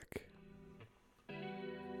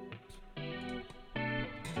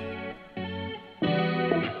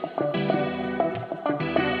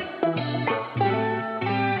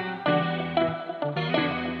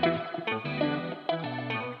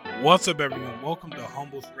What's up, everyone? Welcome to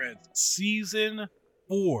Humble Threads, Season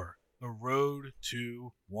 4, The Road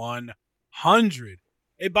to 100.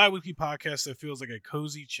 A bi-weekly podcast that feels like a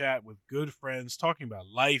cozy chat with good friends talking about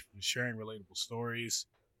life and sharing relatable stories.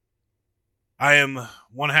 I am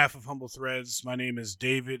one half of Humble Threads. My name is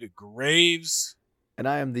David Graves. And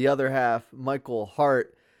I am the other half, Michael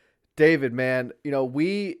Hart. David, man,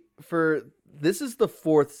 this is the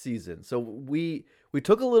fourth season. So we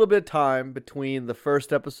took a little bit of time between the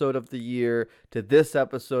first episode of the year to this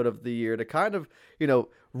episode of the year to kind of,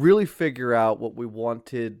 really figure out what we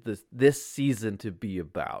wanted this season to be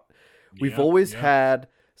about. We've always had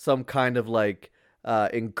some kind of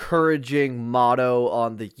encouraging motto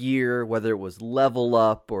on the year, whether it was level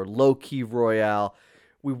up or low key royale.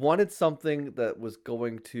 We wanted something that was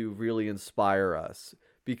going to really inspire us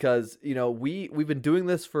because, we've been doing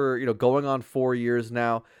this for, going on 4 years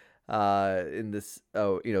now. Taking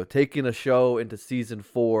a show into season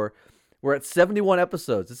 4. We're at 71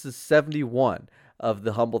 episodes. This is 71 of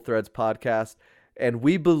the Humble Threads podcast. And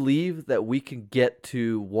we believe that we can get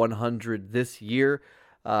to 100 this year.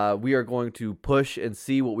 We are going to push and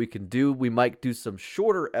see what we can do. We might do some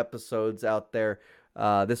shorter episodes out there.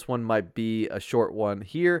 This one might be a short one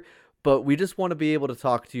here, but we just want to be able to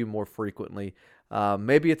talk to you more frequently.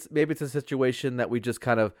 Maybe it's a situation that we just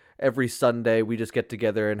kind of every Sunday we just get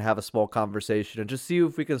together and have a small conversation and just see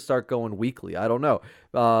if we can start going weekly. I don't know.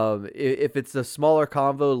 If it's a smaller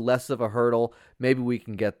convo, less of a hurdle, maybe we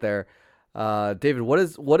can get there. David, what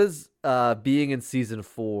is being in season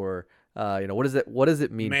 4? What does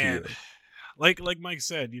it mean to you? Like Mike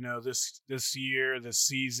said, this year, this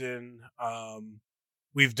season,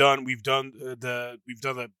 we've done the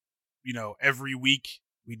every week.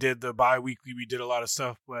 We did the bi-weekly, we did a lot of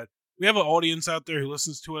stuff, but we have an audience out there who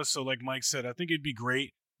listens to us. So like Mike said, I think it'd be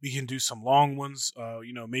great. We can do some long ones.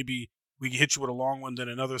 Maybe we can hit you with a long one, then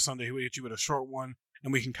another Sunday we hit you with a short one,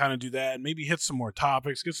 and we can kind of do that and maybe hit some more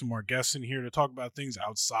topics, get some more guests in here to talk about things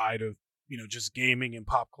outside of, just gaming and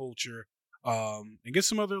pop culture, and get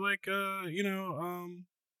some other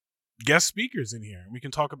guest speakers in here. We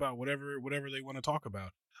can talk about whatever they want to talk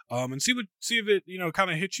about. And see if it,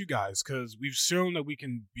 kind of hits you guys, because we've shown that we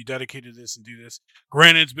can be dedicated to this and do this.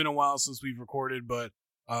 Granted, it's been a while since we've recorded, but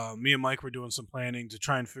me and Mike were doing some planning to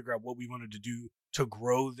try and figure out what we wanted to do to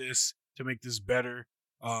grow this, to make this better.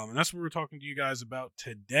 And that's what we're talking to you guys about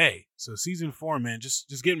today. So season 4, man, just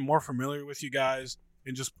getting more familiar with you guys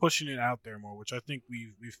and just pushing it out there more, which I think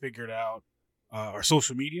we've figured out our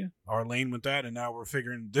social media, our lane with that, and now we're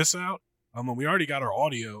figuring this out. And we already got our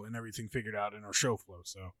audio and everything figured out in our show flow.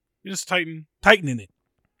 So you're just tightening it.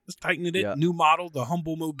 Just tightening it. Yeah. New model, the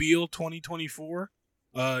Humble Mobile 2024.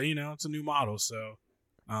 It's a new model. So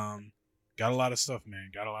got a lot of stuff,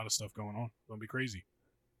 man. Got a lot of stuff going on. It's gonna be crazy.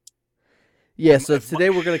 Yeah, so today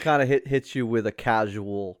we're gonna kind of hit you with a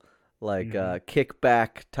casual,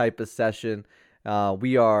 kickback type of session.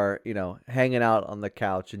 We are, hanging out on the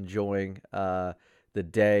couch, enjoying the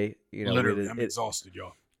day. Literally, I'm exhausted,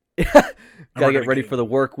 y'all. Gotta get ready for the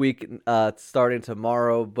work week starting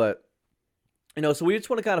tomorrow, but so we just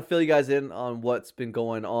want to kind of fill you guys in on what's been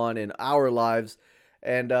going on in our lives,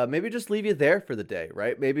 and maybe just leave you there for the day,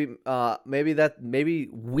 right? Maybe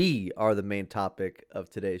we are the main topic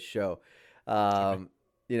of today's show. I'm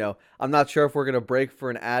not sure if we're gonna break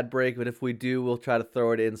for an ad break, but if we do, we'll try to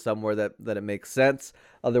throw it in somewhere that it makes sense.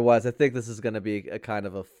 Otherwise, I think this is gonna be a kind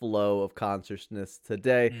of a flow of consciousness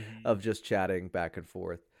today, of just chatting back and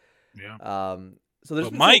forth. Yeah. So there's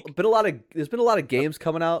been a lot of games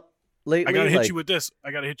coming out lately. I gotta hit you with this.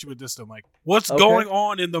 Though, Mike. What's going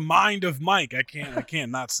on in the mind of Mike? I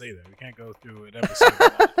can't not say that. We can't go through an episode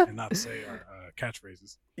and not say our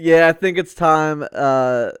catchphrases. Yeah, I think it's time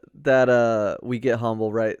that we get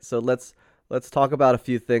humble, right? So let's talk about a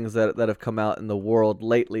few things that have come out in the world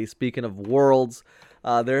lately. Speaking of worlds,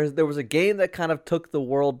 there was a game that kind of took the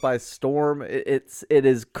world by storm. It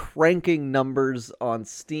is cranking numbers on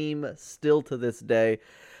Steam still to this day.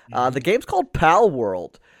 The game's called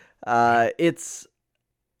Palworld. There is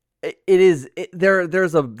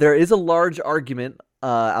a large argument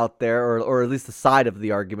out there, or at least the side of the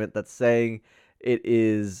argument that's saying it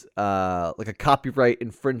is like a copyright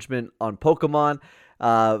infringement on Pokemon.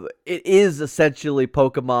 It is essentially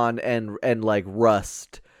Pokemon and like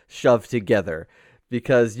Rust shoved together.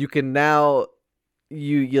 Because you can now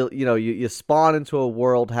you spawn into a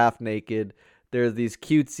world half naked. There's these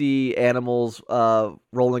cutesy animals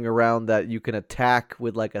rolling around that you can attack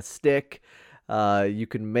with like a stick. You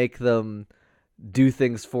can make them do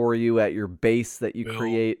things for you at your base that you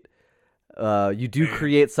create. You do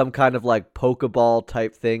create some kind of like Pokeball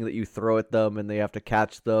type thing that you throw at them and they have to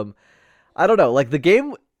catch them. I don't know. Like the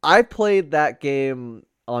game I played that game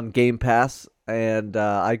on Game Pass, and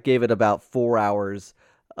I gave it about 4 hours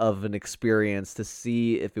of an experience to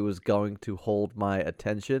see if it was going to hold my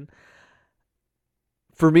attention.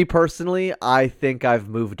 For me personally, I think I've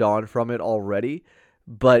moved on from it already,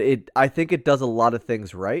 but I think it does a lot of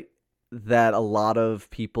things right that a lot of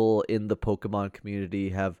people in the Pokemon community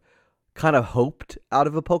have kind of hoped out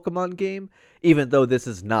of a Pokemon game, even though this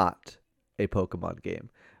is not a Pokemon game.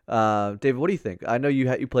 David, what do you think? I know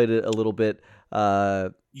you played it a little bit,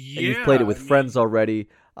 and you've played it Yeah, with friends already.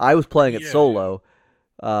 I was playing it yeah. solo.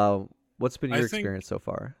 What's been I your think experience so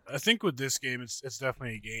far? I think with this game, it's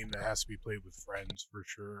definitely a game that has to be played with friends for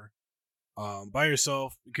sure. By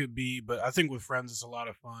yourself, it could be, but I think with friends, it's a lot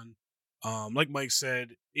of fun. Like Mike said,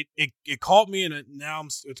 it caught me, and now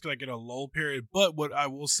it's like in a lull period. But what I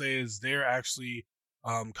will say is they're actually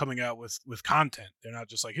coming out with content. They're not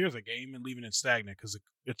just like here's a game and leaving it stagnant because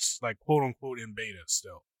it's like quote unquote in beta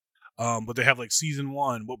still. But they have like season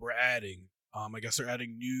one, what we're adding. I guess they're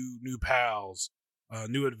adding new pals,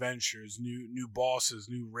 new adventures, new bosses,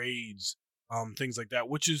 new raids, things like that,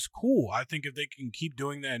 which is cool. I think if they can keep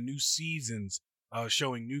doing that, new seasons,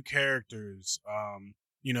 showing new characters,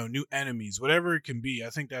 new enemies, whatever it can be, I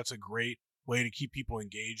think that's a great way to keep people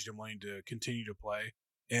engaged and wanting to continue to play.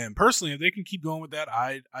 And personally, if they can keep going with that,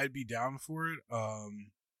 I'd be down for it.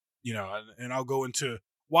 And I'll go into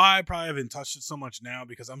why I probably haven't touched it so much now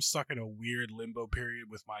because I'm stuck in a weird limbo period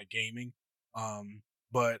with my gaming.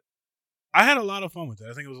 But I had a lot of fun with it.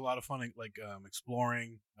 I think it was a lot of fun, like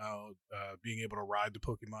exploring, being able to ride the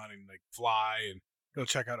Pokemon and like fly and go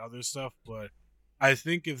check out other stuff. But I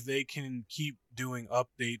think if they can keep doing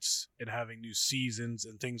updates and having new seasons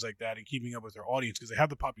and things like that, and keeping up with their audience because they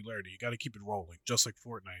have the popularity, you got to keep it rolling, just like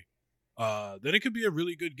Fortnite. Then it could be a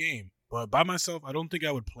really good game. But by myself, I don't think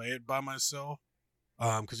I would play it by myself.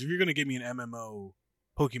 Because if you're gonna give me an MMO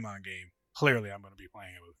Pokemon game, clearly I'm gonna be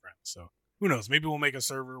playing it with friends. So who knows? Maybe we'll make a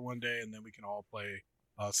server one day and then we can all play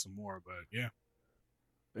some more. But yeah,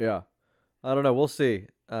 Yeah, I don't know. We'll see.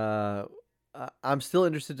 I'm still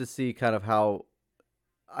interested to see kind of how.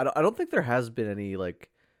 I don't think there has been any like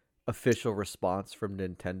official response from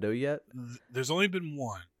Nintendo yet. There's only been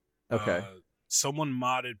one. Okay. Someone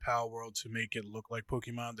modded Pal World to make it look like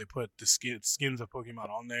Pokemon. They put the skins of Pokemon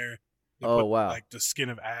on there. They Oh put wow. like the skin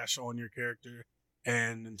of Ash on your character,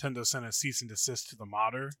 and Nintendo sent a cease and desist to the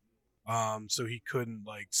modder, so he couldn't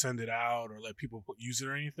like send it out or let people use it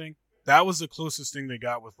or anything. That was the closest thing they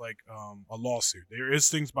got with like a lawsuit. There is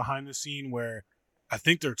things behind the scene where I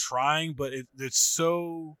think they're trying, but it's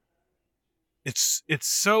so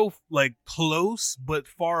like close but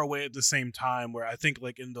far away at the same time. Where I think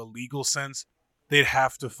like in the legal sense, they'd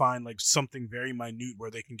have to find like something very minute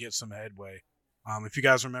where they can get some headway. If you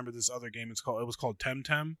guys remember this other game, it was called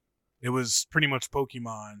Temtem. It was pretty much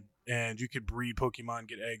Pokemon, and you could breed Pokemon,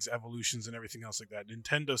 get eggs, evolutions, and everything else like that.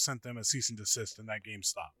 Nintendo sent them a cease and desist, and that game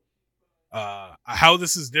stopped. How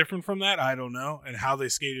this is different from that, I don't know, and how they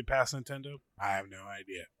skated past Nintendo, I have no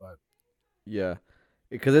idea. But Yeah,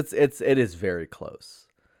 because it is very close.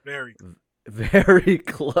 very, Very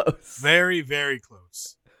close. very, very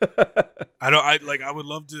close. I would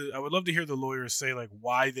love to hear the lawyers say like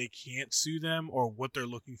why they can't sue them or what they're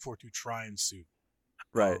looking for to try and sue.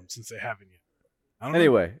 Right. Since they haven't yet. I don't know.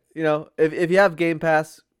 Anyway, if you have Game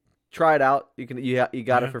Pass, try it out. You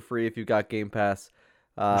got it for free if you got Game Pass.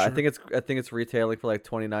 Sure. I think it's retailing for like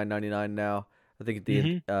 $29.99 now. I think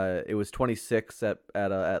it was 26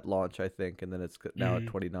 at launch, I think, and then it's now at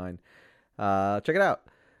 29. Check it out.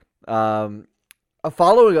 A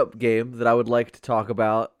following up game that I would like to talk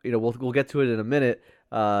about, we'll get to it in a minute.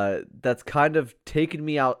 That's kind of taken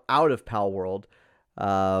me out of Pal World.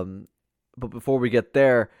 But before we get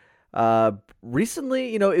there,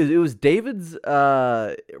 recently, it was David's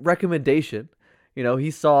recommendation.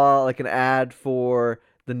 He saw like an ad for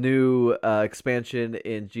the new expansion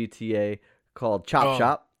in GTA called Chop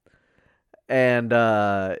Shop. And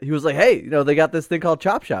he was like, hey, they got this thing called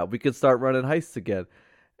Chop Shop. We could start running heists again.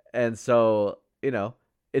 And so,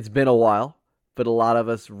 it's been a while, but a lot of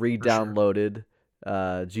us re-downloaded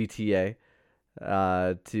GTA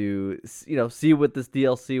to, see what this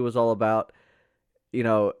DLC was all about.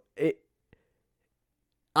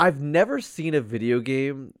 I've never seen a video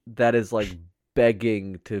game that is like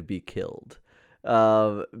begging to be killed,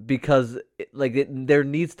 because there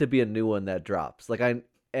needs to be a new one that drops. I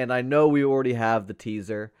know we already have the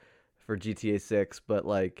teaser for GTA 6, but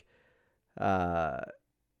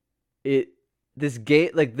this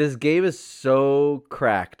game is so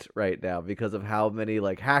cracked right now because of how many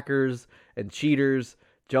like hackers and cheaters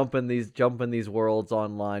jump in these worlds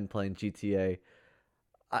online playing GTA.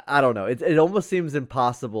 I don't know. It almost seems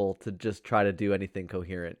impossible to just try to do anything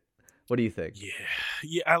coherent. What do you think?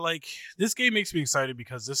 Yeah. I like this game makes me excited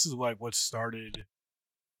because this is like what started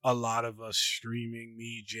a lot of us streaming.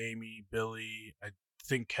 Me, Jamie, Billy. I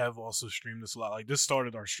think Kev also streamed this a lot. Like this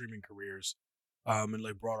started our streaming careers, and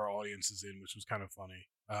like brought our audiences in, which was kind of funny.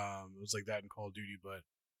 It was like that in Call of Duty, but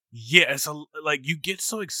yeah, it's like you get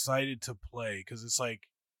so excited to play because it's like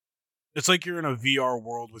you're in a VR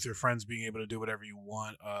world with your friends being able to do whatever you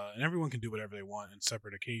want, and everyone can do whatever they want in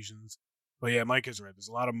separate occasions. But yeah, Mike is right. There's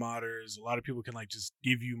a lot of modders. A lot of people can like just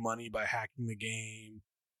give you money by hacking the game.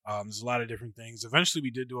 There's a lot of different things. Eventually, we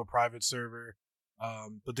did do a private server,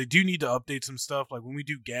 but they do need to update some stuff. Like when we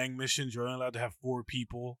do gang missions, you're only allowed to have 4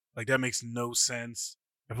 people. Like that makes no sense.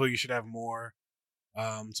 I feel like you should have more.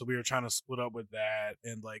 So we were trying to split up with that,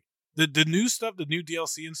 and like the new stuff, the new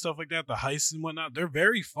DLC and stuff like that, the heists and whatnot, they're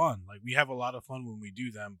very fun. Like we have a lot of fun when we do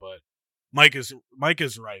them. But Mike is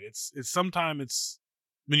right. It's sometimes it's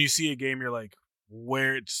when you see a game, you're like,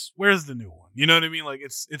 where's the new one? You know what I mean? Like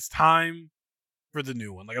it's time for the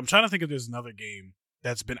new one. Like I'm trying to think if there's another game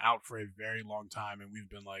that's been out for a very long time, and we've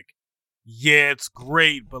been like, yeah, it's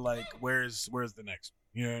great, but like, where's the next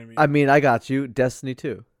one? You know what I mean? I mean, I got you. Destiny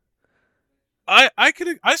 2. I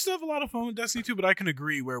still have a lot of fun with Destiny 2, but I can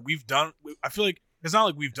agree where we've done. I feel like it's not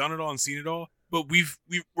like we've done it all and seen it all, but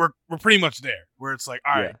we're pretty much there. Where it's like,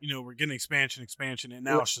 all right, we're getting expansion, and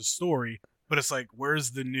now it's just story. But it's like,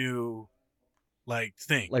 where's the new like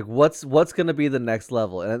thing? Like what's gonna be the next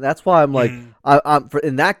level? And that's why I'm like, I'm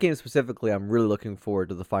in that game specifically. I'm really looking forward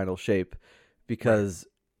to the final shape because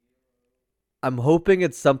I'm hoping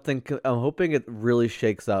it's something. I'm hoping it really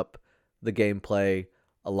shakes up the gameplay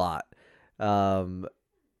a lot. And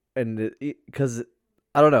because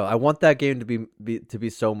I don't know, I want that game to be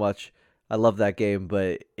so much. I love that game,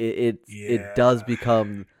 but it does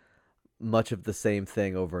become much of the same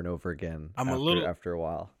thing over and over again. After a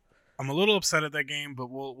while. I'm a little upset at that game, but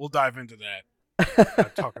we'll dive into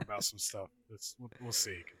that. Talk about some stuff. We'll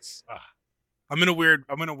see. I'm in a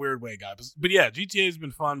weird way, guys. But yeah, GTA has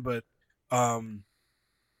been fun, but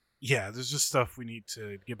yeah, there's just stuff we need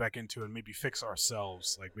to get back into and maybe fix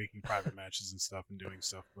ourselves, like making private matches and stuff and doing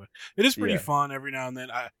stuff. But it is pretty fun every now and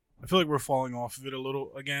then. I feel like we're falling off of it a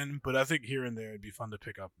little again, but I think here and there it'd be fun to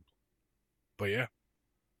pick up. But yeah.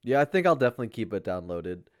 Yeah, I think I'll definitely keep it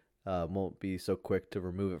downloaded. Won't be so quick to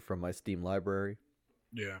remove it from my Steam library.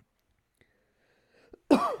 Yeah.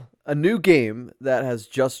 A new game that has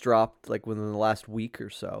just dropped like within the last week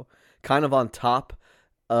or so, kind of on top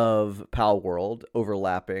of Pal World,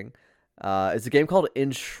 overlapping, is a game called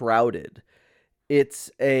Enshrouded. It's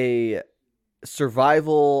a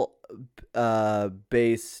survival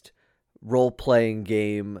based role-playing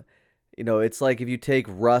game. You know, it's like if you take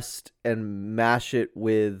Rust and mash it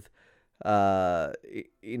with even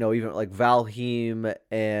like Valheim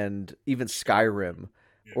and even Skyrim.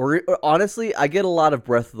 Yeah. Or honestly, I get a lot of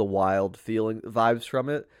Breath of the Wild vibes from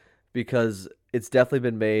it because it's definitely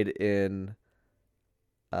been made in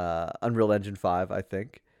Unreal Engine 5, I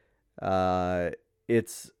think.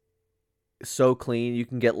 It's so clean. You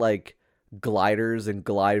can get like gliders and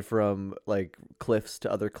glide from like cliffs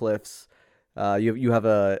to other cliffs. You have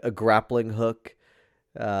a grappling hook.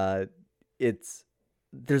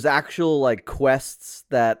 There's actual like quests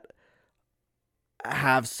that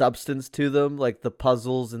have substance to them. Like the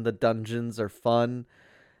puzzles and the dungeons are fun.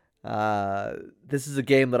 This is a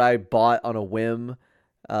game that I bought on a whim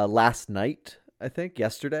last night, I think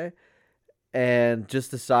yesterday, and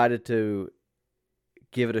just decided to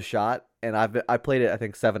give it a shot. And I played it I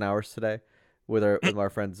think 7 hours today with our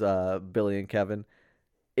friends Billy and Kevin.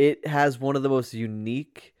 It has one of the most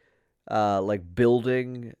unique like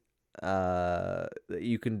building that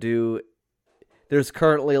you can do. There's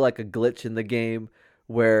currently like a glitch in the game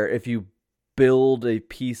where if you build a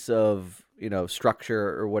piece of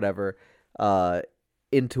structure or whatever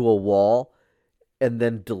into a wall and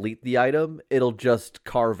then delete the item, it'll just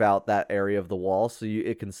carve out that area of the wall, so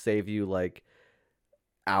it can save you like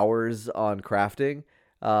hours on crafting.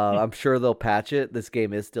 I'm sure they'll patch it. This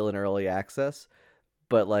game is still in early access,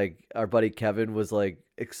 but like our buddy Kevin was like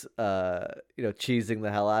cheesing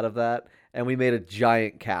the hell out of that, and we made a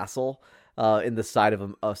giant castle in the side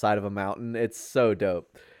of a mountain. It's so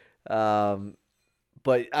dope.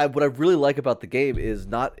 But what I really like about the game is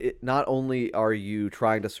not only are you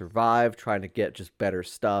trying to survive, trying to get just better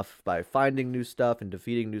stuff by finding new stuff and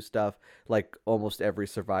defeating new stuff, like almost every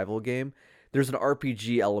survival game. There's an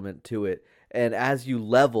RPG element to it, and as you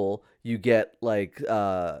level, you get like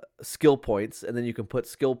skill points, and then you can put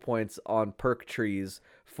skill points on perk trees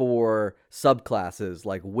for subclasses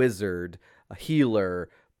like wizard, a healer,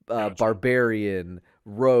 Gotcha. barbarian,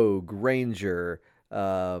 rogue, ranger,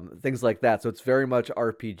 things like that. So it's very much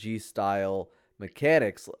RPG style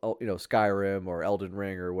mechanics, Skyrim or Elden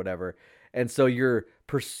Ring or whatever. And so you're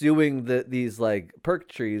pursuing these like perk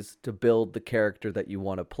trees to build the character that you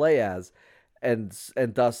want to play as, and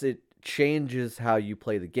thus it changes how you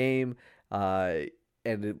play the game.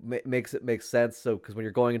 And it makes it make sense. So because when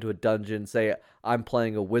you're going into a dungeon, say I'm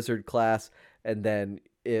playing a wizard class, and then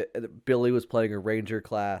Billy was playing a ranger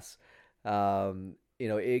class.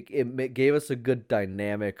 It gave us a good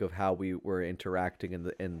dynamic of how we were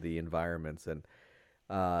interacting in the environments, and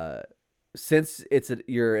since it's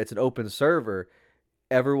an open server,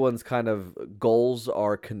 everyone's kind of goals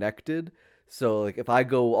are connected. So like if I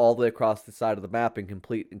go all the way across the side of the map and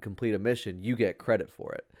complete a mission, you get credit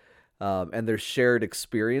for it. And there's shared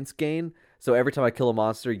experience gain. So every time I kill a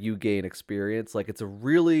monster, you gain experience. Like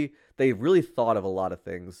they really thought of a lot of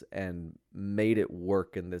things and made it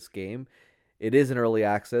work in this game. It is an early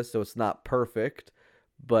access, so it's not perfect,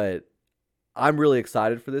 but I'm really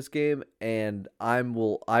excited for this game, and I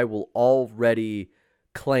will already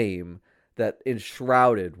claim that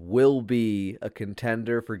Enshrouded will be a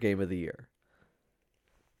contender for Game of the Year.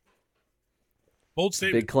 Bold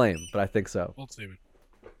statement. Big claim, but I think so. Bold statement.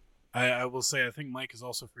 I will say I think Mike is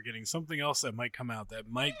also forgetting something else that might come out that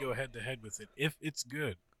might go head to head with it if it's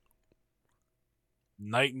good.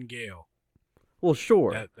 Nightingale. Well,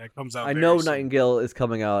 sure. That comes out. I know soon. Nightingale is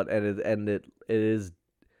coming out,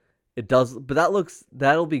 it does, but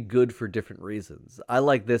that'll be good for different reasons. I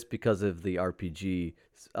like this because of the RPG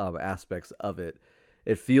aspects of it.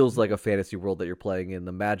 It feels like a fantasy world that you're playing in.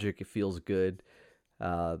 The magic, it feels good.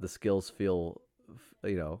 The skills feel,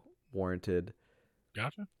 warranted.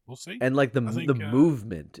 Gotcha. We'll see. And like the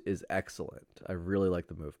movement is excellent. I really like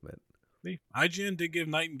the movement. IGN did give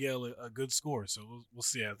Nightingale a good score, so we'll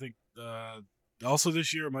see. I think also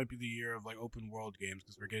this year might be the year of like open world games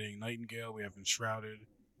because we're getting Nightingale, we have Enshrouded.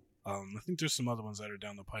 I think there's some other ones that are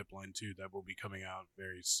down the pipeline too that will be coming out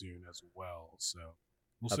very soon as well. So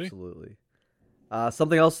we'll see. Absolutely.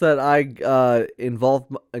 Something else that I got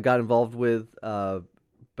involved with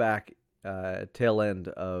back tail end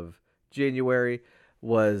of January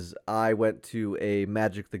was I went to a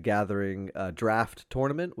Magic the Gathering draft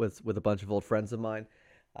tournament with a bunch of old friends of mine.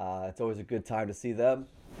 It's always a good time to see them.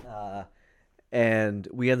 And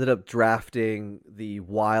we ended up drafting the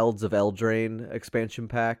Wilds of Eldraine expansion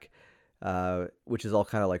pack, which is all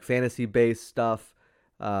kind of like fantasy-based stuff,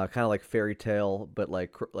 kind of like Fairy Tale, but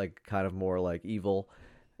like kind of more like evil.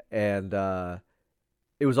 And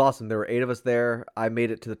it was awesome. There were 8 of us there. I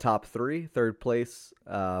made it to the top 3, third place.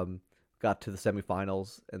 Got to the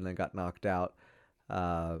semifinals and then got knocked out.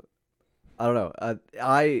 I don't know.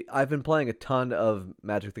 I've been playing a ton of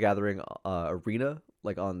Magic the Gathering Arena,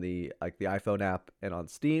 like on the iPhone app and on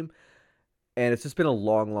Steam, and it's just been a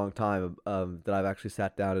long time that I've actually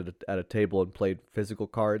sat down at a table and played physical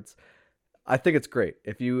cards. I think it's great.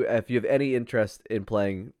 If you have any interest in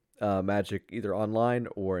playing Magic either online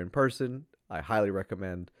or in person, I highly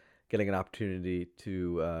recommend getting an opportunity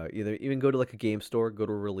to either even go to like a game store, go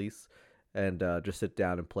to a release, and just sit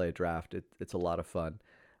down and play a draft. It's a lot of fun.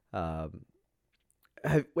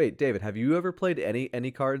 Wait, David, have you ever played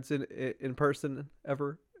any cards in person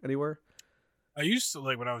ever anywhere? I used to,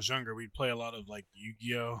 like when I was younger, we'd play a lot of like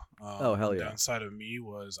Yu-Gi-Oh. Oh hell yeah! The downside of me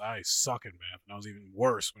was I suck at math, and I was even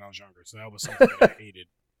worse when I was younger. So that was something that I hated.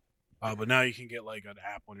 But now you can get like an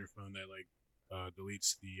app on your phone that like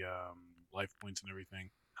deletes the life points and everything.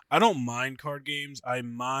 I don't mind card games. I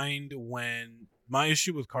mind when my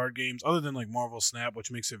issue with card games, other than like Marvel Snap,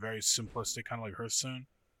 which makes it very simplistic, kind of like Hearthstone.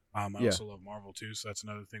 I also love Marvel too, so that's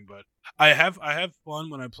another thing. But I have fun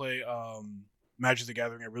when I play Magic the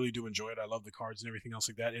Gathering. I really do enjoy it. I love the cards and everything else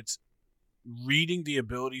like that. It's reading the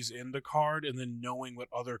abilities in the card and then knowing what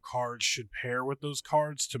other cards should pair with those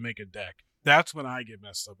cards to make a deck. That's when I get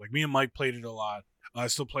messed up. Like me and Mike played it a lot. I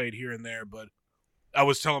still play it here and there, but I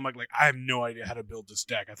was telling Mike, like, I have no idea how to build this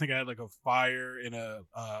deck. I think I had like a fire and a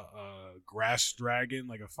grass dragon,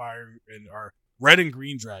 like a fire and or red and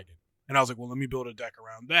green dragon. And I was like, well, let me build a deck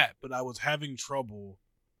around that. But I was having trouble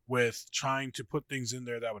with trying to put things in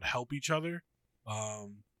there that would help each other.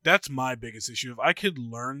 That's my biggest issue. If I could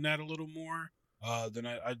learn that a little more, then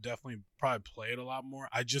I'd definitely probably play it a lot more.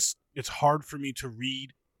 It's hard for me to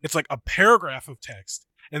read. It's like a paragraph of text,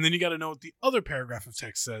 and then you got to know what the other paragraph of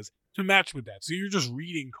text says to match with that. So you're just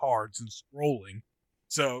reading cards and scrolling.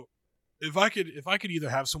 So if I could either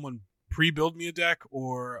have someone pre-build me a deck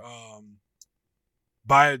or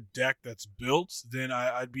buy a deck that's built, then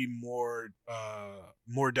I'd be more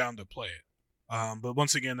down to play it. But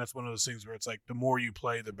once again, that's one of those things where it's like the more you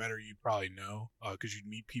play, the better you probably know, because you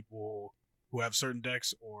meet people who have certain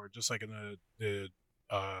decks, or just like in the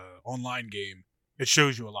online game, it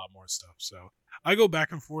shows you a lot more stuff. So I go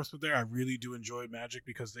back and forth with there. I really do enjoy Magic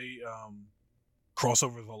because they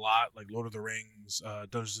crossovers a lot, like Lord of the Rings,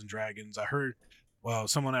 Dungeons and Dragons. I heard, well,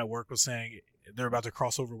 someone at work was saying they're about to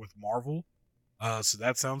cross over with Marvel. So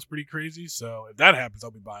that sounds pretty crazy. So if that happens,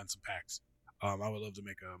 I'll be buying some packs. I would love to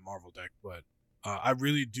make a Marvel deck, but I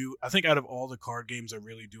really do. I think out of all the card games, I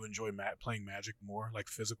really do enjoy playing Magic more, like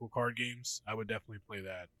physical card games. I would definitely play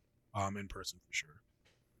that in person for sure.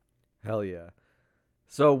 Hell yeah!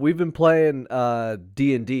 So we've been playing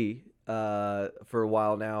D&D for a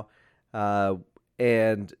while now,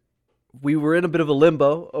 and we were in a bit of a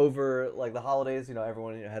limbo over like the holidays. You know,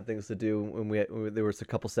 everyone had things to do, and there was a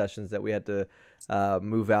couple sessions that we had to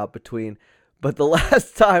move out between. But the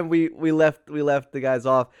last time we left the guys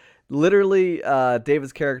off. Literally,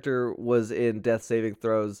 David's character was in death saving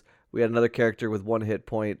throws. We had another character with 1 hit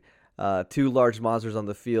point, 2 large monsters on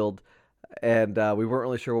the field, and we weren't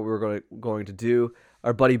really sure what we were going to do.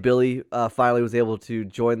 Our buddy Billy finally was able to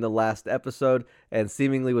join the last episode and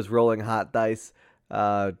seemingly was rolling hot dice,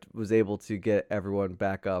 was able to get everyone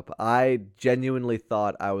back up. I genuinely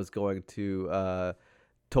thought I was going to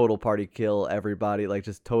total party kill everybody, like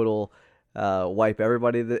just total wipe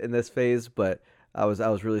everybody in this phase, but I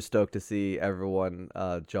was really stoked to see everyone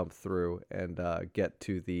jump through and get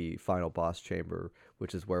to the final boss chamber,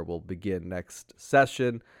 which is where we'll begin next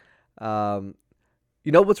session. You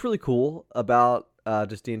know what's really cool about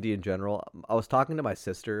just D&D in general? I was talking to my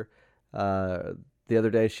sister the other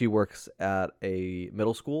day. She works at a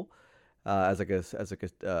middle school as like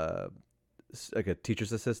a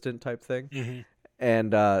teacher's assistant type thing. Mm-hmm.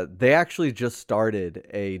 And they actually just started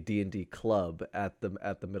a D&D club at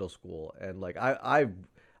the middle school, and like I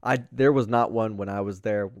there was not one when I was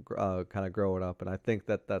there, kind of growing up, and I think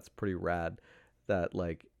that's pretty rad that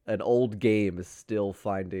like an old game is still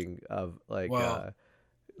finding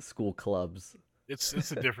school clubs.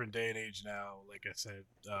 It's a different day and age now. Like I said,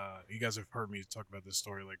 you guys have heard me talk about this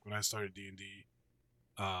story. Like when I started D&D,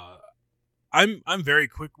 I'm very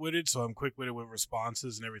quick-witted, so I'm quick-witted with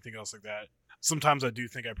responses and everything else like that. Sometimes I do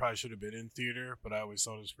think I probably should have been in theater, but I always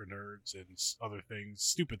thought it was for nerds and other things,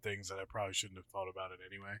 stupid things that I probably shouldn't have thought about it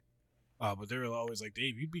anyway. But they were always like,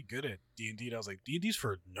 Dave, you'd be good at D&D. And I was like, D&D's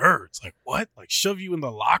for nerds. Like, what? Like, shove you in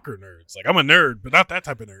the locker, nerds. Like, I'm a nerd, but not that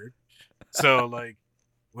type of nerd. So, like,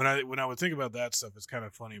 when I would think about that stuff, it's kind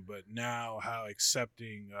of funny. But now how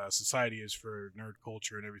accepting society is for nerd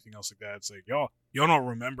culture and everything else like that, it's like, y'all don't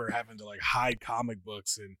remember having to, like, hide comic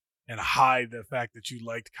books and hide the fact that you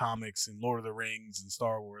liked comics and Lord of the Rings and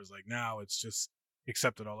Star Wars. Like now it's just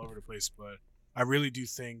accepted all over the place. But I really do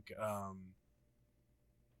think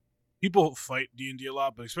people fight D&D a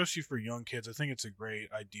lot, but especially for young kids, I think it's a great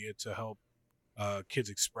idea to help kids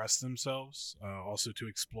express themselves, also to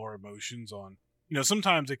explore emotions on, you know,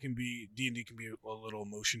 sometimes D&D can be a little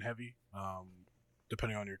emotion heavy,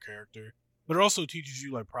 depending on your character. But it also teaches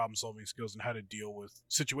you like problem solving skills and how to deal with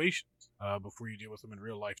situations before you deal with them in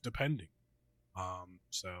real life, depending.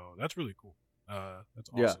 So that's really cool. That's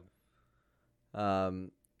awesome. Yeah.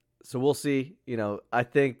 So we'll see. You know, I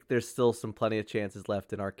think there's still plenty of chances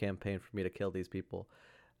left in our campaign for me to kill these people.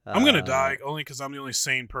 I'm gonna die only because I'm the only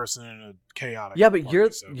sane person in a chaotic. Yeah, but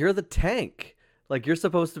party, you're the tank. Like you're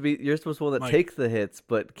supposed to be the one that takes the hits,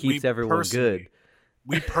 but keeps everyone good.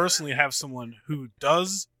 We personally have someone who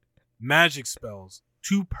does magic spells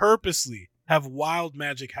to purposely have wild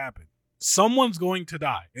magic happen. Someone's going to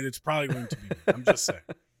die, and it's probably going to be me. I'm just saying.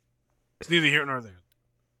 It's neither here nor there.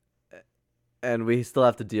 And we still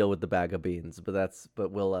have to deal with the bag of beans, but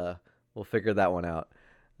we'll figure that one out.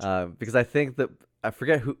 Because I think that I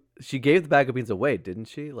forget who she gave the bag of beans away, didn't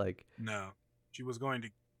she? Like no, she was going to.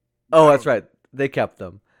 Oh, that's right. They kept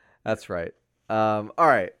them. That's right. All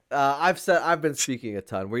right. I've been speaking a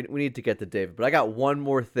ton. We need to get to David, but I got one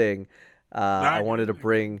more thing I wanted to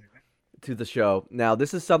bring to the show. Now,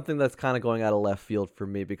 this is something that's kind of going out of left field for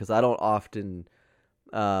me because I don't often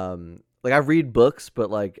like I read books,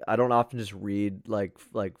 but like I don't often just read like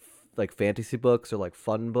fantasy books or like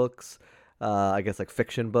fun books. I guess like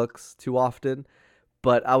fiction books too often.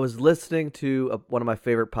 But I was listening to one of my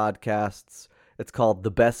favorite podcasts. It's called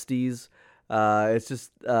The Besties. It's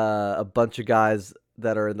just a bunch of guys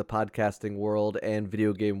that are in the podcasting world and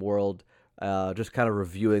video game world, just kind of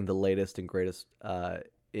reviewing the latest and greatest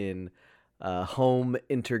in home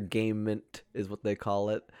entertainment is what they call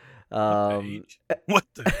it. What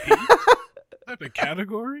the type of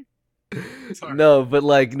category? Sorry. No, but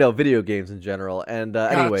like video games in general. And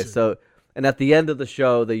anyway, so And at the end of the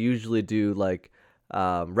show, they usually do like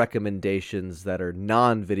recommendations that are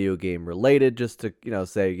non-video game related, just to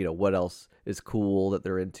say what else is cool that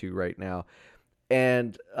they're into right now.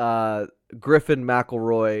 And Griffin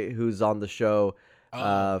McElroy, who's on the show,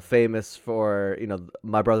 Oh, famous for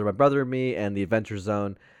My Brother and Me and The Adventure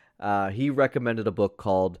Zone, he recommended a book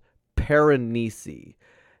called Paranisi,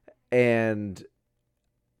 and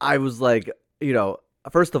I was like,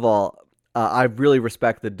 first of all, I really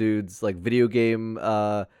respect the dude's like video game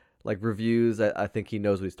like reviews. I think he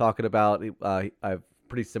knows what he's talking about. I have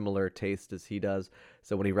pretty similar taste as he does,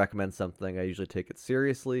 so when he recommends something, I usually take it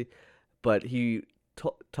seriously. But he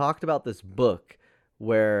talked about this book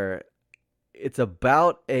where it's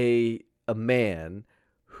about a man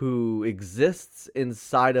who exists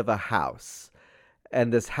inside of a house,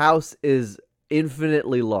 and this house is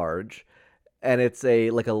infinitely large, and it's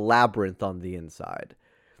a labyrinth on the inside.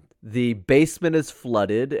 The basement is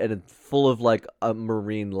flooded and it's full of like a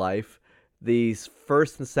marine life. The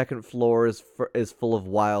first and second floor is full of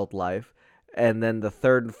wildlife, and then the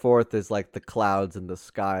third and fourth is like the clouds in the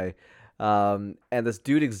sky. And this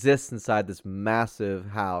dude exists inside this massive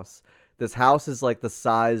house. This house is like the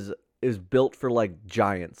size is built for like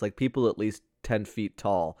giants, like people at least 10 feet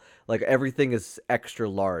tall. Like everything is extra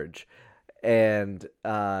large, and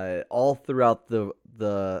all throughout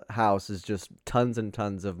the house is just tons and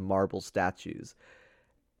tons of marble statues.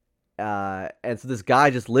 And so this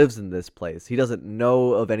guy just lives in this place. He doesn't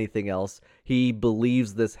know of anything else. He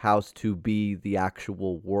believes this house to be the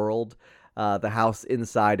actual world. The house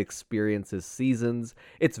inside experiences seasons.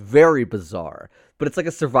 It's very bizarre, but it's like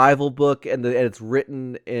a survival book, and it's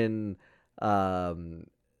written in um,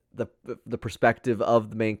 the perspective of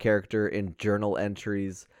the main character in journal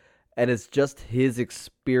entries, and it's just his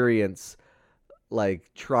experience like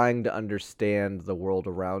trying to understand the world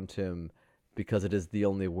around him because it is the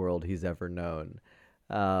only world he's ever known.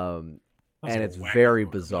 um, that's a and it's wacky very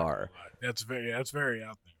book. I'm not gonna bizarre. lie. That's very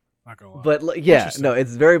out there. Not gonna lie. But like, yeah, no, Interesting.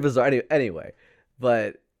 it's very bizarre. Anyway,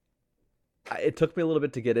 but it took me a little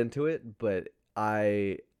bit to get into it. But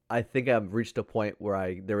I think I've reached a point where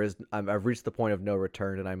I've reached the point of no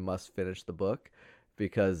return, and I must finish the book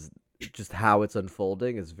because just how it's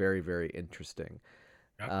unfolding is very very interesting.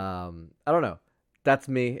 Gotcha. I don't know. That's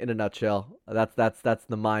me in a nutshell. That's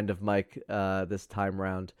the mind of Mike this time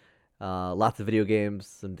round. Lots of video games,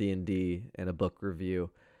 some D&D, and a book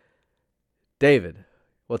review. David,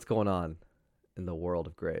 what's going on in the world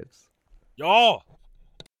of Graves? Y'all,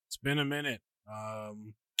 it's been a minute.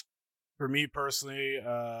 For me personally,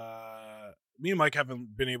 me and Mike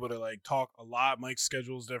haven't been able to like talk a lot. Mike's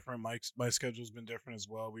schedule's different. My schedule's been different as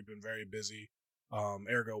well. We've been very busy.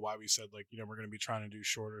 Ergo, why we said like we're gonna be trying to do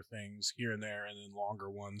shorter things here and there, and then longer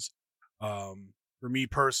ones. For me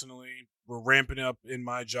personally, we're ramping up in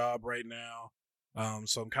my job right now.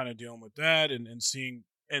 So I'm kind of dealing with that and seeing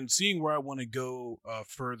where I want to go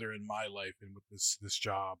further in my life and with this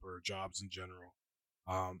job or jobs in general.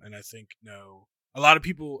 And I think a lot of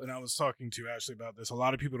people, and I was talking to Ashley about this. A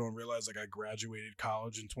lot of people don't realize like I graduated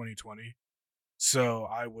college in 2020, so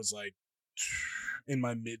I was like in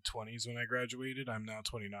my mid 20s when I graduated. I'm now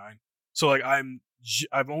 29, so like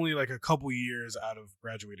I've only like a couple years out of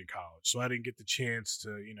graduating college, so I didn't get the chance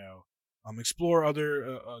to explore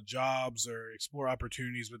other jobs or explore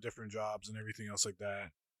opportunities with different jobs and everything else like that.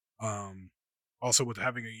 Um, Also with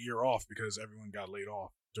having a year off because everyone got laid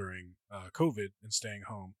off during COVID and staying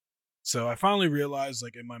home. So I finally realized,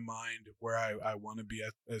 like in my mind, where I want to be,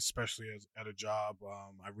 especially at a job.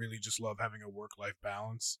 I really just love having a work life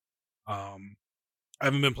balance. Um, I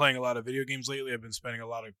haven't been playing a lot of video games lately. I've been spending a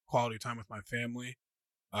lot of quality time with my family,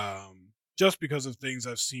 just because of things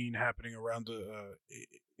I've seen happening around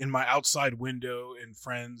in my outside window and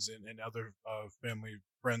friends and other family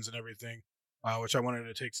friends and everything, which I wanted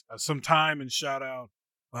to take some time and shout out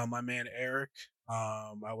my man Eric.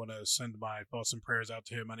 I want to send my thoughts and prayers out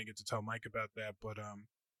to him. I didn't get to tell Mike about that, but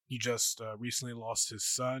he just recently lost his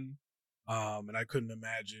son, and I couldn't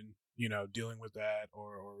imagine dealing with that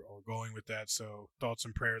or going with that. So thoughts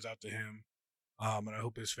and prayers out to him, and I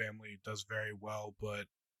hope his family does very well. But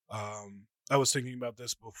I was thinking about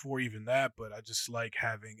this before even that, but I just like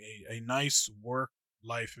having a nice work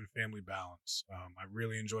life and family balance. I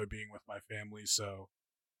really enjoy being with my family, so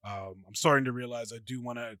I'm starting to realize I do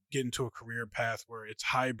want to get into a career path where it's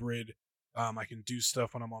hybrid. I can do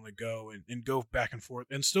stuff when I'm on the go and go back and forth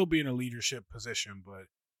and still be in a leadership position. But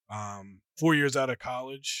 4 years out of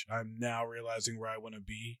college, I'm now realizing where I want to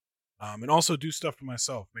be, and also do stuff for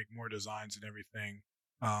myself, make more designs and everything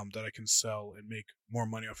that I can sell and make more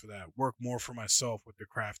money off of that. Work more for myself with the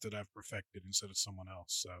craft that I've perfected instead of someone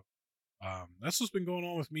else. So That's what's been going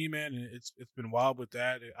on with me, man. And it's been wild with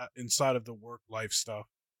that inside of the work life stuff.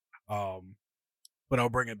 Um, but I'll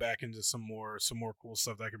bring it back into some more cool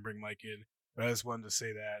stuff that I can bring Mike in. But I just wanted to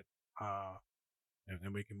say that,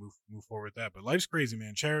 and we can move forward with that. But life's crazy,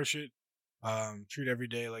 man. Cherish it. Treat every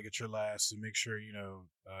day like it's your last, and make sure you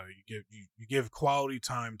give quality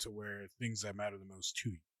time to where things that matter the most to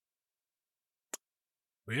you.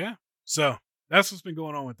 But yeah, so that's what's been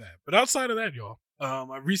going on with that. But outside of that, y'all,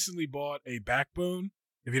 I recently bought a Backbone.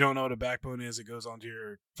 If you don't know what a Backbone is, it goes onto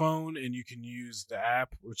your phone, and you can use the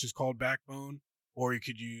app, which is called Backbone, or you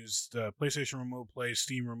could use the PlayStation Remote Play,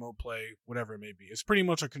 Steam Remote Play, whatever it may be. It's pretty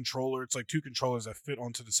much a controller. It's like two controllers that fit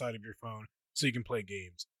onto the side of your phone, so you can play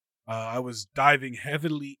games. I was diving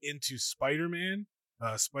heavily into Spider-Man.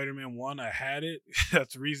 Spider-Man 1, I had it.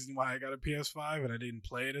 That's the reason why I got a PS5 and I didn't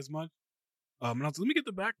play it as much. And I was like, let me get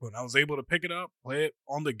the Backbone. I was able to pick it up, play it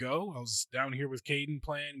on the go. I was down here with Caden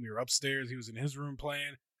playing. We were upstairs. He was in his room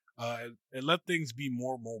playing. And let things be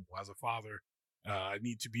more mobile. As a father, I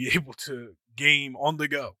need to be able to game on the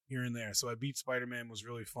go here and there. So I beat Spider-Man, was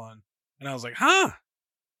really fun. And I was like,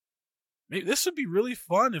 maybe this would be really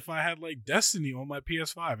fun if I had like Destiny on my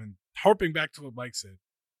PS5. And harping back to what Mike said,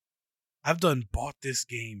 I've done bought this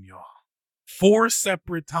game, y'all, 4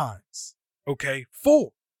 separate times. Okay,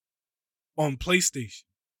 4. On PlayStation,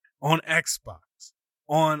 on Xbox,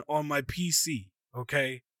 on my PC.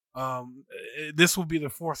 Okay, this will be the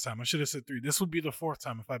 4th time. I should have said 3. This would be the 4th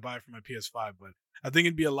time if I buy it for my PS5. But I think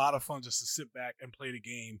it'd be a lot of fun just to sit back and play the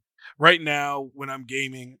game. Right now, when I'm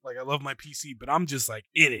gaming, like I love my PC, but I'm just like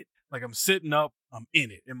in it. Like I'm sitting up, I'm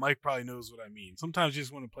in it. And Mike probably knows what I mean. Sometimes you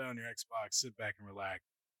just want to play on your Xbox, sit back and relax,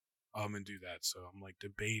 and do that. So I'm like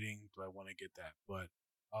debating, do I want to get that? But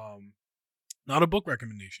not a book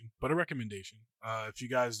recommendation, but a recommendation. If you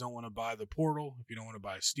guys don't want to buy the Portal, if you don't want to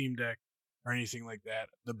buy a Steam Deck or anything like that,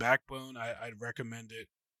 the Backbone, I'd recommend it.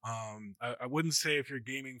 I wouldn't say if you're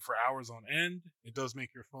gaming for hours on end, it does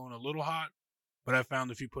make your phone a little hot, but I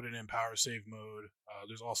found if you put it in power save mode,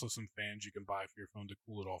 there's also some fans you can buy for your phone to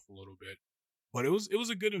cool it off a little bit. But it was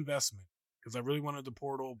a good investment because I really wanted the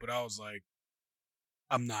Portal, but I was like,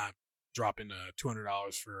 I'm not dropping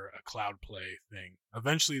 $200 for a cloud play thing.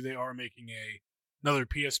 Eventually, they are making another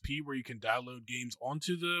PSP where you can download games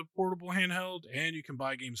onto the portable handheld, and you can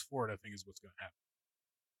buy games for it. I think is what's going to happen.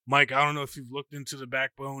 Mike, I don't know if you've looked into the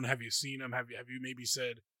Backbone. Have you seen them? Have you maybe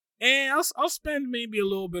said, I'll spend maybe a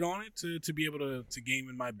little bit on it to be able to game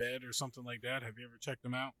in my bed or something like that? Have you ever checked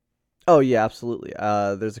them out? Oh yeah, absolutely.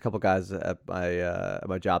 There's a couple guys at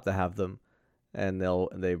my job that have them, and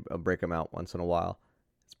they break them out once in a while.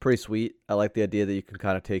 It's pretty sweet. I like the idea that you can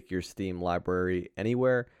kind of take your Steam library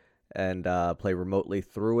anywhere and play remotely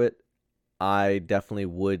through it. I definitely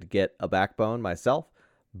would get a Backbone myself,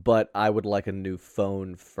 but I would like a new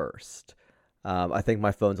phone first. I think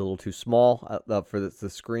my phone's a little too small for the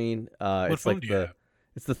screen. What It's phone like do you have?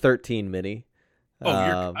 it's the 13 mini. Oh,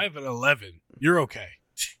 Um, I have an 11. You're okay.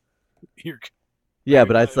 You're yeah,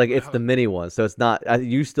 but it's like it's how, the mini one, so it's not.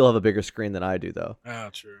 You still have a bigger screen than I do, though.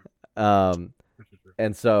 true. Um, True.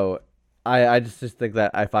 And so I just think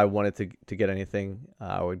that if I wanted to get anything,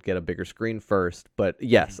 I would get a bigger screen first. But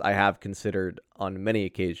yes, I have considered on many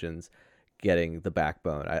occasions getting the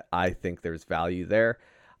Backbone. I think there's value there.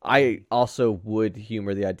 I also would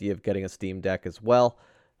humor the idea of getting a Steam Deck as well,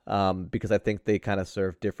 because I think they kind of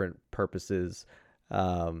serve different purposes.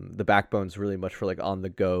 The Backbone's really much for like on the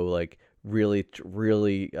go, like really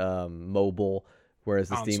mobile, whereas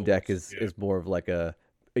the Steam Deck is more of like a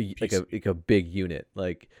big unit,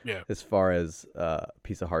 like Yeah. as far as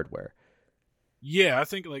piece of hardware. Yeah, I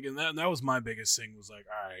think like, and that was my biggest thing was like,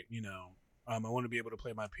 all right, I want to be able to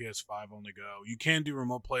play my PS5 on the go. You can do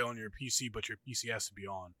remote play on your PC, but your PC has to be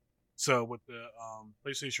on. So with the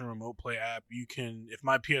PlayStation Remote Play app, you can, if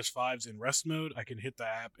my PS5's in rest mode, I can hit the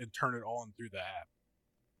app and turn it on through the app.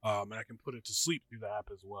 And I can put it to sleep through the app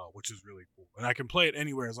as well, which is really cool. And I can play it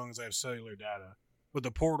anywhere as long as I have cellular data. With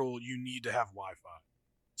the Portal, you need to have Wi-Fi.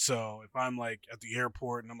 So if I'm like at the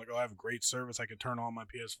airport and I'm like, oh, I have great service, I could turn on my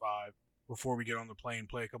PS5 before we get on the plane,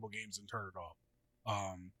 play a couple games, and turn it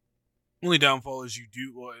off. Only downfall is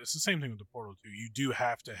well, it's the same thing with the Portal too. You do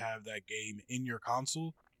have to have that game in your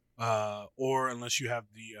console, or unless you have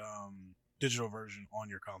the digital version on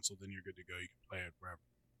your console, then you're good to go. You can play it wherever.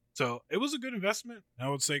 So it was a good investment. I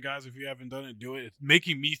would say, guys, if you haven't done it, do it. It's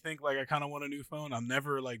making me think like I kind of want a new phone. I'm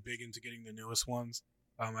never like big into getting the newest ones.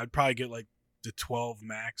 I'd probably get like the 12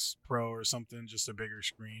 Max Pro or something, just a bigger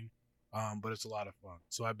screen. But it's a lot of fun.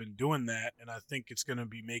 So I've been doing that, and I think it's going to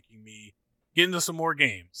be making me get into some more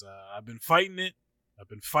games. I've been fighting it.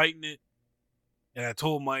 And I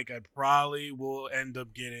told Mike I probably will end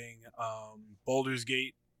up getting Baldur's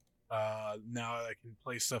Gate. Now I can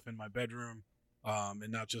play stuff in my bedroom,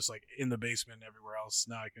 and not just like in the basement and everywhere else.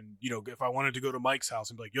 Now I can, if I wanted to go to Mike's house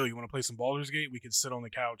and be like, "Yo, you want to play some Baldur's Gate?" We could sit on the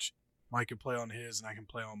couch. Mike could play on his, and I can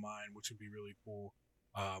play on mine, which would be really cool.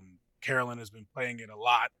 Carolyn has been playing it a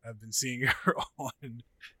lot. I've been seeing her on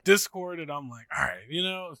Discord, and I'm like, all right,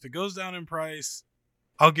 if it goes down in price,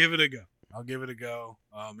 I'll give it a go.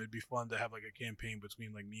 It'd be fun to have like a campaign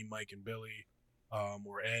between like me, Mike, and Billy,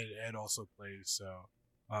 or Ed. Ed also plays, so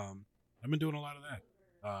I've been doing a lot of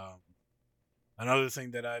that. Another thing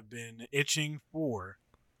that I've been itching for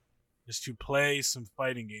is to play some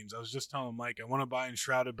fighting games. I was just telling Mike I want to buy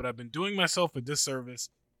Enshrouded, but I've been doing myself a disservice.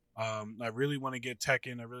 I really want to get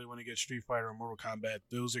Tekken. I really want to get Street Fighter and Mortal Kombat.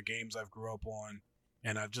 Those are games I've grew up on,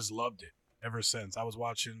 and I've just loved it ever since. I was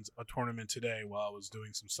watching a tournament today while I was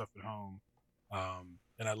doing some stuff at home,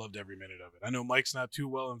 and I loved every minute of it. I know Mike's not too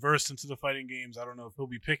well versed into the fighting games. I don't know if he'll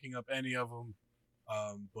be picking up any of them,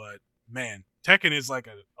 but man, Tekken is like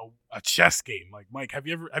a chess game. Like, Mike, have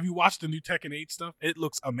you watched the new Tekken 8 stuff? It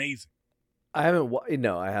looks amazing. I haven't.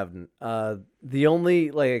 No, I haven't. The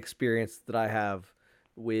only like experience that I have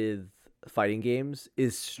with fighting games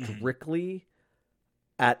is strictly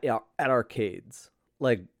at arcades,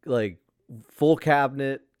 like full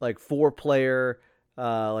cabinet, like 4-player,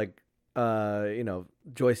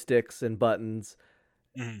 joysticks and buttons.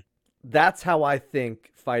 Mm-hmm. That's how I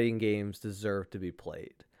think fighting games deserve to be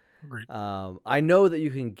played. Agreed. I know that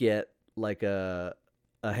you can get like a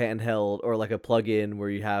handheld or like a plug-in where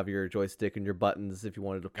you have your joystick and your buttons if you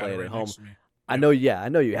wanted to play it at home. I know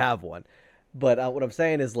you have one. But what I'm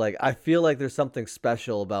saying is, like, I feel like there's something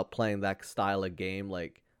special about playing that style of game,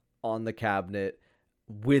 like, on the cabinet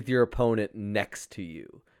with your opponent next to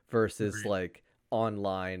you versus, Agreed. like,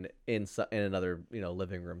 online in another,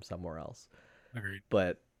 living room somewhere else. Agreed.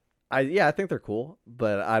 But I think they're cool,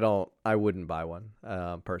 but I wouldn't buy one,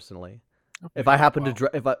 personally. Okay. If I happen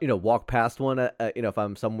to walk past one, if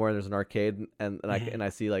I'm somewhere and there's an arcade and I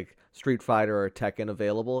see like Street Fighter or Tekken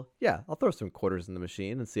available, yeah, I'll throw some quarters in the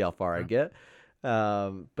machine and see how far I get.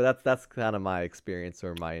 But that's kind of my experience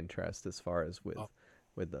or my interest as far as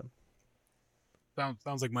with them.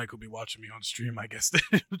 Sounds like Mike will be watching me on stream. I guess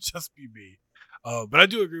it would just be me. But I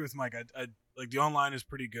do agree with Mike. I like the online is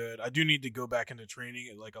pretty good. I do need to go back into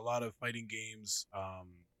training. Like a lot of fighting games,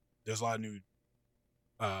 there's a lot of new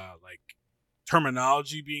like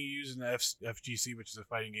terminology being used in the FGC, which is a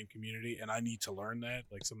fighting game community, and I need to learn that,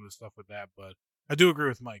 like some of the stuff with that. But I do agree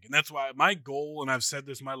with Mike, and that's why my goal, and I've said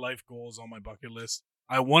this, my life goal is on my bucket list.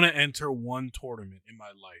 I want to enter one tournament in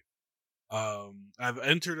my life. I've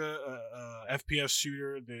entered a FPS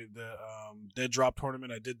shooter, the Dead Drop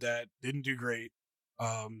tournament. I did that, didn't do great,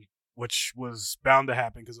 which was bound to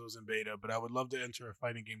happen because it was in beta. But I would love to enter a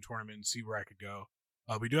fighting game tournament and see where I could go.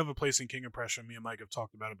 We do have a place in King of Prussia. Me and Mike have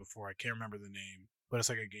talked about it before. I can't remember the name, but it's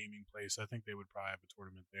like a gaming place. I think they would probably have a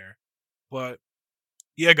tournament there. But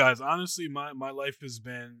yeah, guys, honestly, my life has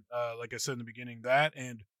been, like I said in the beginning, that,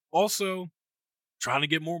 and also trying to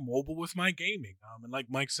get more mobile with my gaming. And like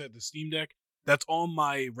Mike said, the Steam Deck, that's on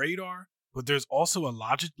my radar. But there's also a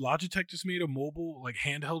Logitech just made a mobile, like,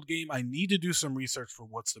 handheld game. I need to do some research for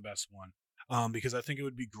what's the best one. Because I think it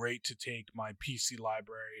would be great to take my PC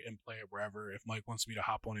library and play it wherever. If Mike wants me to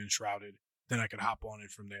hop on Enshrouded, then I can hop on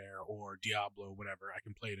it from there, or Diablo, whatever. I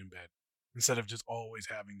can play it in bed instead of just always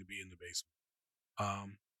having to be in the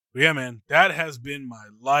basement. But yeah, man, that has been my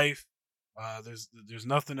life. There's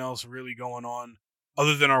nothing else really going on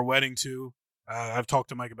other than our wedding too. I've talked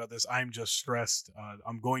to Mike about this. I'm just stressed.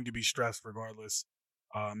 I'm going to be stressed regardless.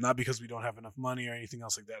 Not because we don't have enough money or anything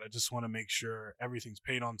else like that. I just want to make sure everything's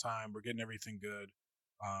paid on time. We're getting everything good,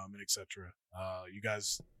 and etc. You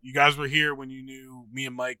guys were here when you knew me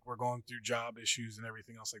and Mike were going through job issues and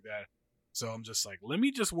everything else like that. So I'm just like, let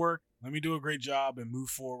me just work. Let me do a great job and move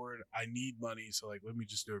forward. I need money, so like, let me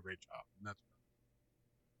just do a great job. And that's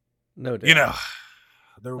no doubt.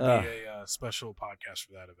 There will be a special podcast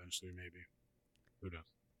for that eventually, maybe. Who knows?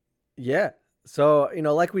 Yeah. So,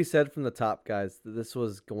 like we said from the top, guys, this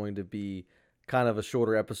was going to be kind of a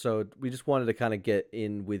shorter episode. We just wanted to kind of get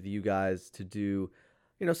in with you guys to do,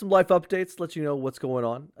 some life updates, let you know what's going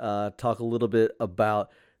on, talk a little bit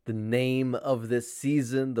about the name of this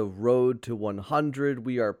season, the road to 100.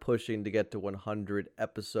 We are pushing to get to 100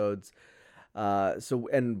 episodes.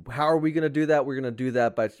 And how are we going to do that? We're going to do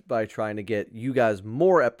that by trying to get you guys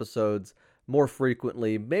more episodes more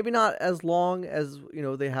frequently, maybe not as long as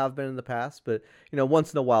they have been in the past, but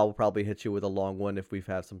once in a while we'll probably hit you with a long one if we've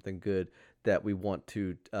had something good that we want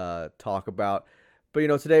to talk about.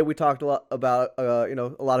 But today we talked a lot about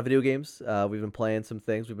a lot of video games. We've been playing some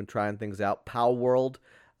things. We've been trying things out. Pow World.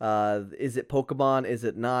 Is it Pokemon? Is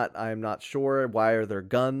it not? I'm not sure. Why are there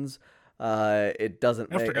guns? It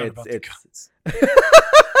doesn't I make forgot about the guns.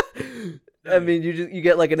 I mean, you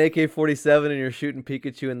get like an AK-47 and you're shooting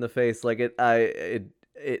Pikachu in the face. Like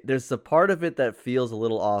there's a part of it that feels a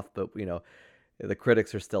little off, but the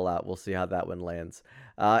critics are still out. We'll see how that one lands.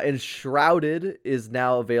 Enshrouded is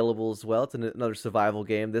now available as well. It's another survival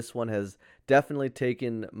game. This one has definitely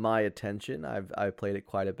taken my attention. I played it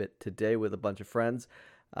quite a bit today with a bunch of friends,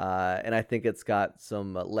 and I think it's got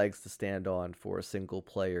some legs to stand on for a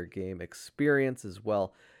single-player game experience as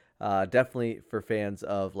well. Definitely for fans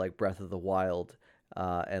of like Breath of the Wild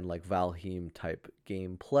and like Valheim type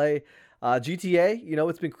gameplay. GTA,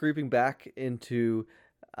 it's been creeping back into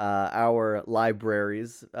our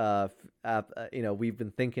libraries. We've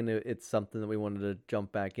been thinking it's something that we wanted to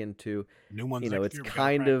jump back into. New ones.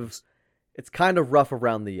 It's kind of rough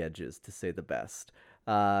around the edges, to say the best.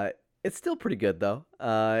 It's still pretty good though.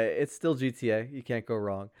 It's still GTA. You can't go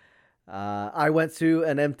wrong. I went to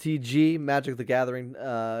an MTG Magic the Gathering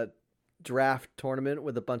draft tournament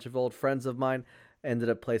with a bunch of old friends of mine.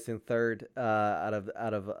 Ended up placing third out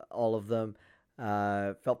of all of them.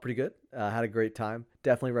 Felt pretty good. Had a great time.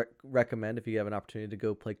 Definitely recommend if you have an opportunity to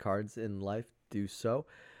go play cards in life, do so.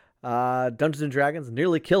 Dungeons and Dragons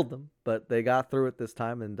nearly killed them, but they got through it this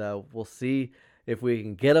time, and we'll see if we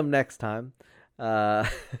can get them next time. And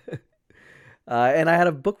I had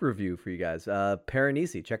a book review for you guys.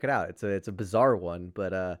 Piranesi, check it out. It's a bizarre one,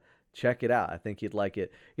 but check it out. I think you'd like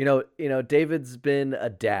it. David's been a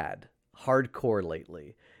dad hardcore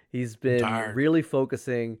lately. He's been really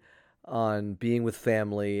focusing on being with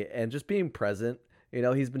family and just being present.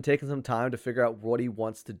 He's been taking some time to figure out what he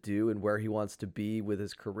wants to do and where he wants to be with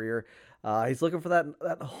his career. He's looking for that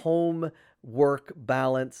home work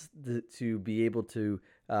balance to be able to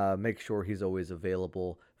make sure he's always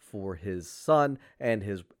available for his son and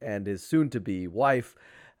his soon to be wife.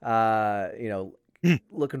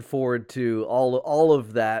 Looking forward to all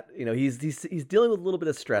of that. He's dealing with a little bit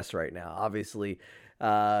of stress right now. Obviously,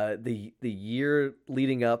 the year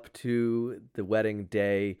leading up to the wedding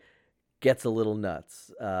day gets a little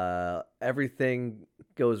nuts. Everything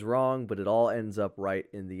goes wrong, but it all ends up right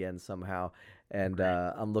in the end somehow. And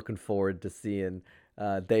I'm looking forward to seeing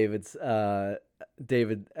David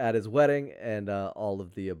at his wedding and all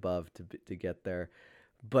of the above to get there.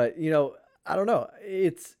 But I don't know.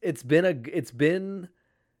 It's been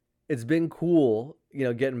cool,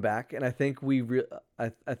 getting back, and I think we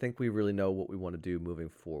really know what we want to do moving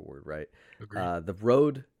forward, right? Agreed. The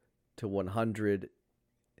road to 100.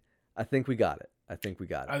 I think we got it. I think we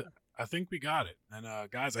got it. And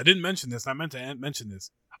guys, I didn't mention this. I meant to mention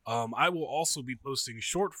this. I will also be posting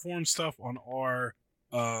short form stuff on our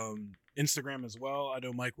Instagram as well. I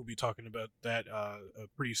know Mike will be talking about that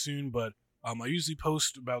pretty soon, but I usually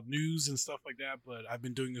post about news and stuff like that, but I've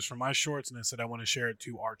been doing this for my shorts, and I said I want to share it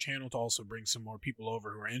to our channel to also bring some more people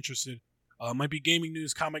over who are interested. Might be gaming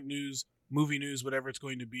news, comic news, movie news, whatever it's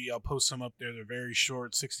going to be. I'll post some up there. They're very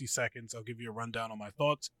short, 60 seconds. I'll give you a rundown on my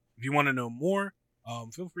thoughts. If you want to know more,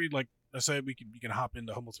 feel free. Like I said, you can hop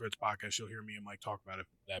into Humble Threads podcast. You'll hear me and Mike talk about it if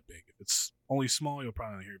it's that big. If it's only small, you'll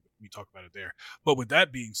probably not hear me talk about it there. But with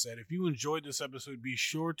that being said, if you enjoyed this episode, be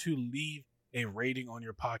sure to leave a rating on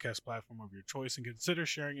your podcast platform of your choice and consider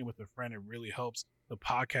sharing it with a friend. It really helps the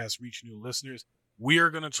podcast reach new listeners. We are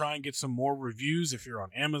going to try and get some more reviews if you're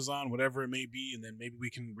on Amazon, whatever it may be, and then maybe we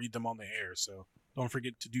can read them on the air. So don't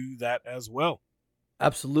forget to do that as well.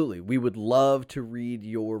 Absolutely. We would love to read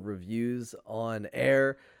your reviews on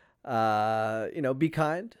air. Be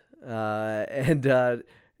kind and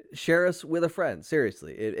share us with a friend.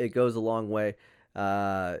 Seriously, it goes a long way.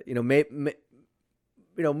 We're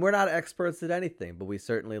not experts at anything, but we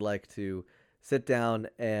certainly like to sit down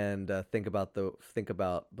and think about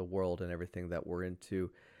the world and everything that we're into.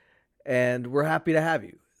 And we're happy to have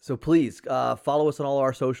you. So please follow us on all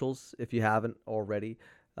our socials if you haven't already.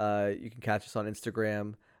 You can catch us on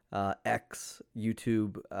Instagram, X,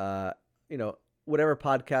 YouTube, whatever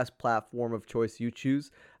podcast platform of choice you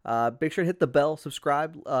choose. Make sure to hit the bell,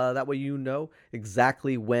 subscribe. That way you know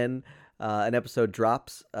exactly when an episode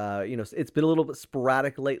drops. It's been a little bit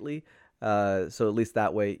sporadic lately, so at least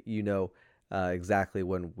that way exactly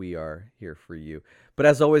when we are here for you. But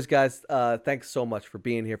as always, guys, thanks so much for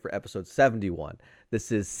being here for episode 71.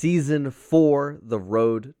 This is season 4, The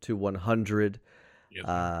Road to 100.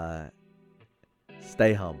 Yes,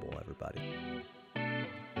 Stay humble, everybody.